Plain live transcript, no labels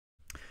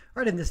All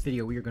right, in this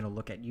video, we are going to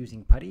look at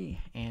using PuTTY,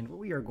 and what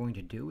we are going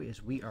to do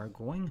is we are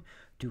going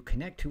to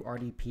connect to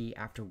RDP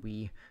after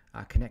we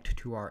connect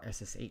to our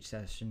SSH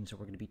session. So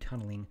we're going to be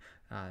tunneling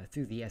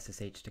through the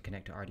SSH to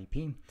connect to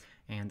RDP.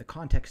 And the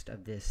context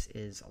of this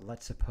is,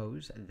 let's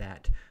suppose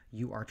that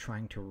you are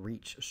trying to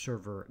reach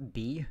server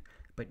B,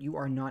 but you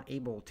are not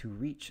able to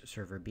reach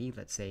server B.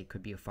 Let's say it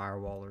could be a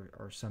firewall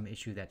or some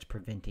issue that's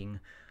preventing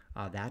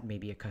that,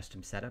 maybe a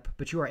custom setup,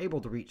 but you are able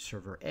to reach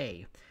server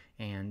A.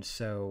 And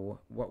so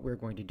what we're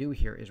going to do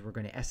here is we're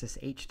going to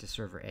SSH to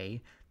server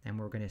A, and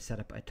we're going to set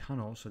up a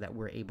tunnel so that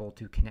we're able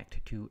to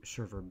connect to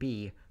server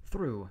B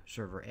through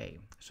server A.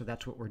 So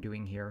that's what we're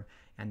doing here,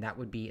 and that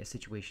would be a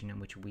situation in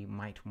which we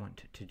might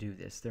want to do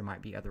this. There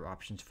might be other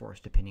options for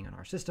us depending on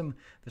our system.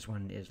 This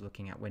one is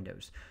looking at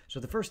Windows. So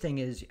the first thing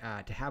is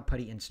to have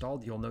PuTTY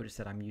installed. You'll notice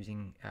that I'm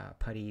using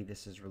PuTTY.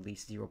 This is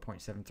release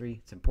 0.73.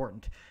 It's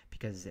important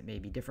because it may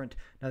be different.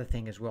 Another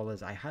thing as well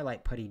is I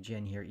highlight PuTTY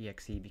gen here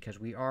exe because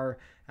we are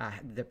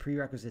the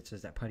prerequisites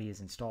is that PuTTY is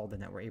installed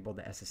and that we're able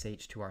to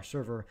SSH to our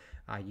server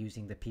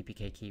using the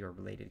PPK key or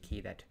related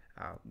key that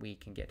we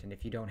can get. And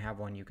if you don't have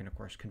one, you can of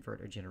course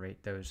convert or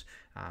generate those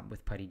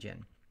with PuTTY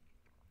gen.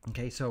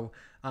 Okay, so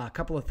a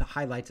couple of the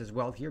highlights as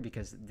well here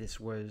because this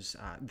was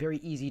very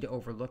easy to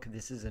overlook.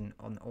 This is an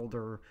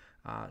older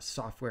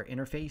software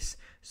interface,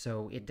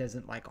 so it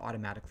doesn't like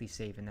automatically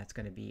save, and that's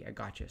going to be a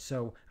gotcha.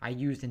 So I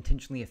used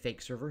intentionally a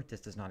fake server. This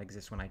does not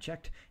exist when I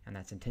checked, and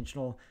that's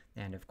intentional.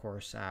 And of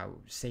course,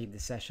 save the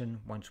session.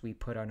 Once we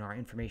put on our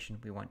information,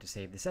 we want to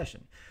save the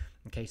session.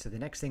 Okay, so the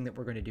next thing that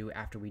we're going to do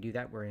after we do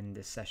that, we're in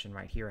this session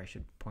right here. I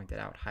should point that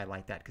out,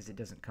 highlight that because it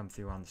doesn't come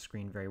through on the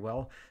screen very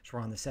well. So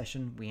we're on the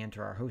session, we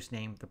enter our host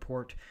name, the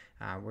port,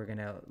 we're going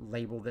to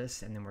label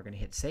this, and then we're going to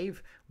hit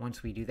save.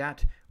 Once we do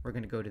that, we're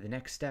going to go to the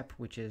next step,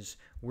 which is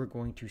we're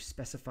going to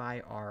specify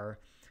our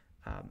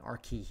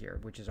key here,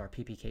 which is our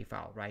PPK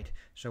file, right?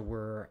 So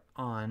we're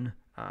on,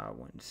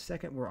 one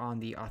second, we're on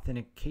the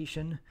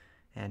authentication.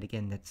 And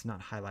again, that's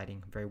not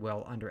highlighting very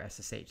well under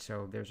SSH.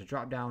 So there's a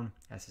drop down,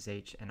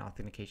 SSH, and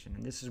authentication.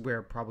 And this is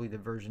where probably the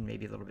version may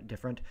be a little bit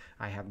different.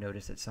 I have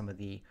noticed that some of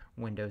the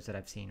windows that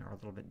I've seen are a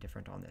little bit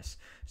different on this.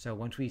 So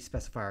once we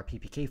specify our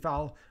PPK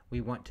file,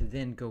 we want to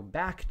then go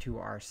back to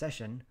our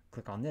session,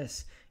 click on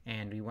this,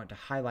 and we want to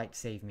highlight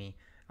save me,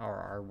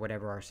 or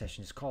whatever our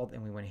session is called,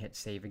 and we want to hit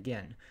save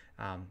again.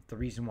 The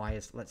reason why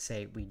is, let's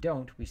say we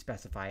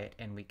specify it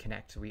and we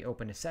connect, so we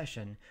open a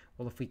session.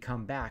 Well, if we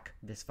come back,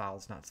 this file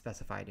is not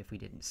specified if we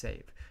didn't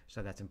save.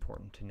 So that's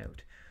important to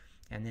note.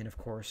 And then of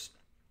course,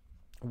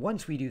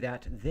 once we do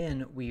that,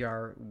 then we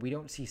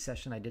don't see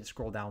session. I did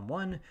scroll down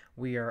one.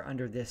 We are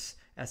under this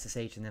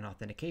SSH and then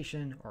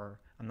authentication, or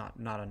I'm not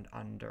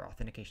under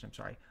authentication, I'm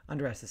sorry.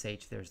 Under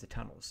SSH, there's the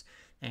tunnels.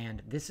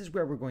 And this is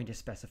where we're going to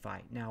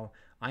specify. Now,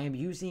 I am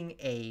using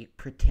a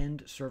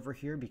pretend server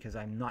here because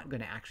I'm not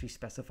going to actually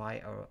specify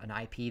an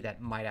IP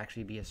that might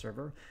actually be a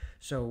server.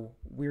 So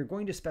we're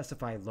going to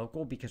specify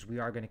local because we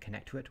are going to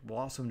connect to it. We'll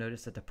also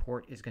notice that the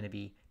port is going to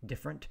be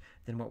different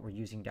than what we're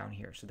using down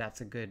here. So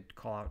that's a good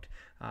call out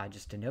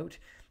just to note.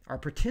 Our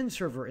pretend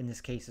server in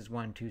this case is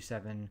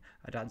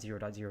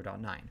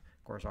 127.0.0.9.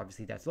 Of course,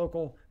 obviously that's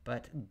local,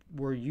 but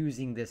we're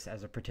using this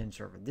as a pretend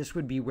server. This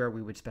would be where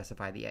we would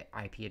specify the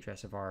IP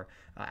address of our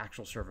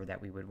actual server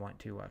that we would want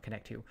to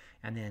connect to.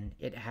 And then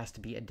it has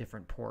to be a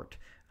different port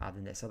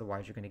than this.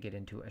 Otherwise, you're going to get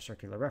into a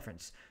circular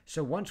reference.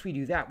 So once we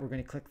do that, we're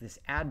going to click this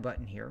add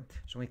button here.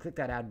 So when we click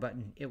that add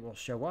button, it will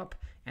show up.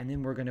 And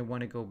then we're going to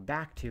want to go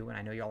back to, and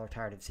I know y'all are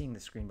tired of seeing the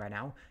screen by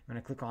now, I'm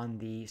going to click on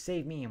the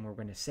save me, and we're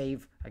going to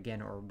save again,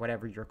 or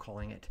whatever you're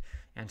calling it.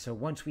 And so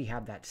once we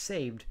have that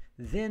saved,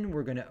 then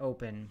we're going to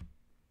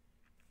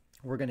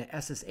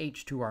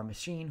SSH to our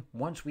machine.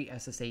 Once we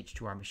SSH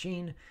to our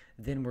machine,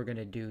 then we're going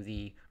to do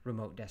the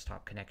remote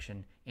desktop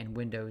connection in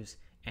Windows,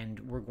 and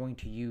we're going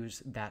to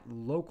use that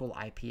local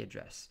IP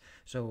address.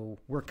 So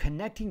we're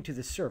connecting to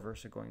the server.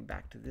 So going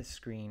back to this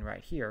screen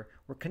right here,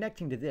 we're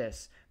connecting to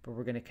this, but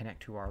we're going to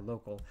connect to our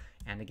local.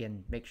 And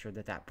again, make sure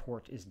that that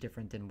port is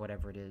different than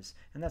whatever it is.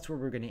 And that's where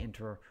we're going to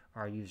enter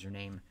our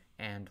username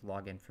and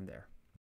log in from there.